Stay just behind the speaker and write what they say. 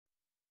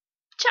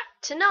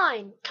Chapter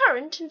 9.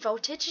 Current and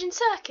voltage in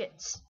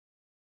circuits.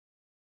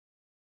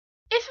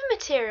 If a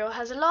material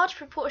has a large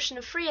proportion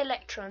of free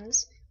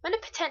electrons, when a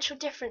potential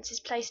difference is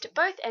placed at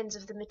both ends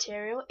of the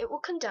material, it will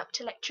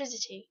conduct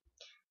electricity.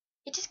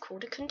 It is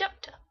called a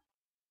conductor.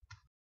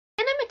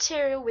 In a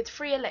material with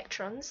free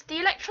electrons, the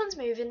electrons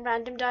move in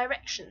random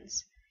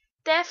directions.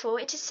 Therefore,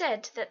 it is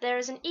said that there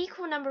is an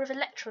equal number of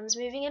electrons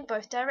moving in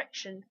both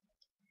directions.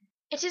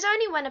 It is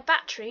only when a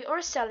battery or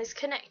a cell is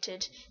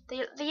connected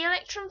that the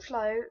electrons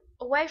flow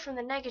away from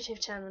the negative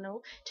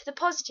terminal to the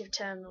positive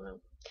terminal.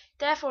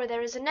 Therefore,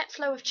 there is a net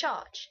flow of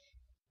charge,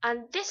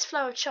 and this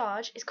flow of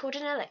charge is called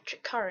an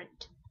electric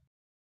current.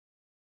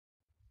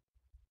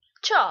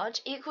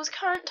 Charge equals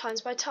current times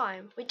by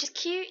time, which is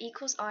Q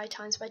equals I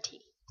times by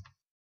T.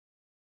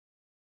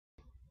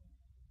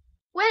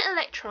 When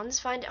electrons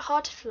find it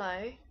hard to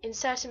flow in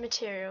certain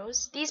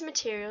materials, these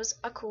materials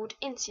are called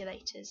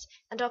insulators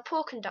and are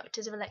poor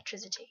conductors of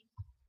electricity.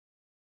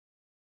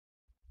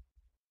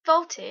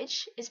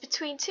 Voltage is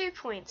between 2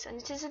 points,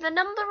 and it is the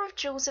number of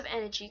joules of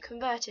energy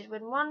converted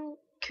when 1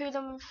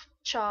 coulomb of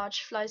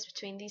charge flows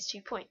between these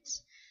 2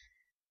 points.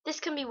 This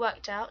can be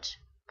worked out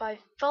by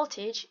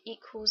voltage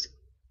equals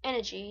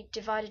energy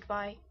divided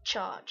by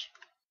charge.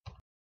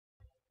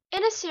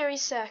 In a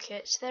series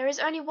circuit, there is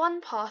only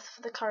one path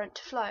for the current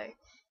to flow,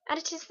 and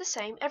it is the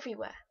same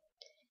everywhere.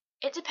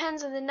 It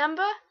depends on the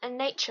number and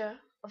nature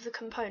of the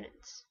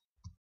components.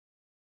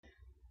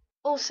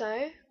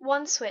 Also,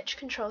 one switch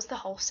controls the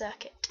whole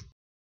circuit.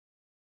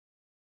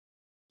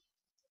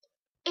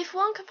 If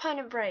one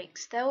component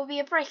breaks, there will be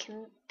a break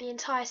in the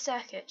entire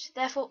circuit,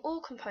 therefore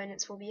all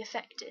components will be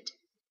affected.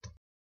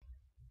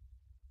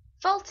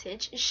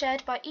 Voltage is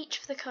shared by each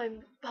of the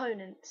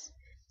components.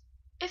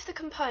 If the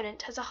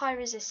component has a high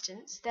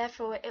resistance,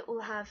 therefore it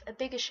will have a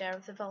bigger share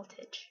of the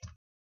voltage.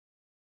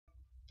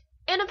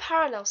 In a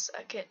parallel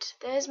circuit,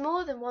 there is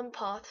more than one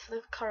path for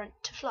the current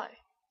to flow,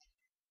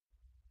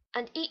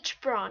 and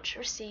each branch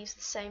receives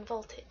the same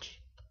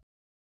voltage.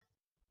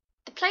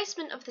 The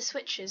placement of the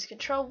switches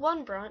control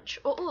one branch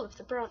or all of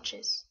the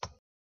branches.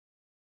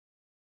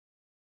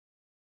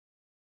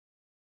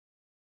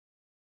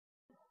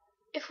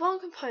 If one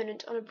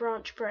component on a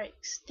branch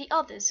breaks, the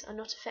others are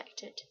not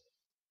affected.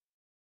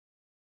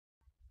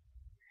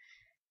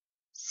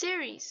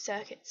 Series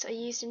circuits are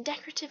used in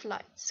decorative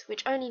lights,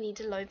 which only need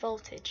a low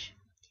voltage.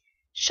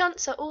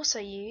 Shunts are also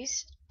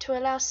used to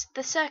allow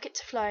the circuit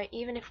to flow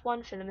even if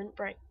one filament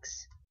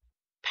breaks.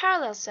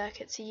 Parallel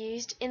circuits are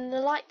used in the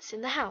lights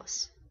in the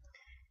house.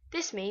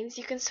 This means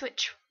you can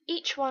switch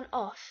each one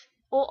off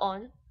or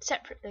on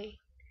separately,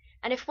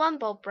 and if one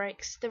bulb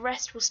breaks, the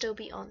rest will still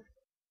be on.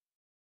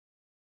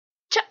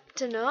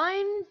 Chapter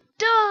 9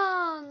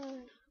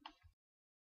 done!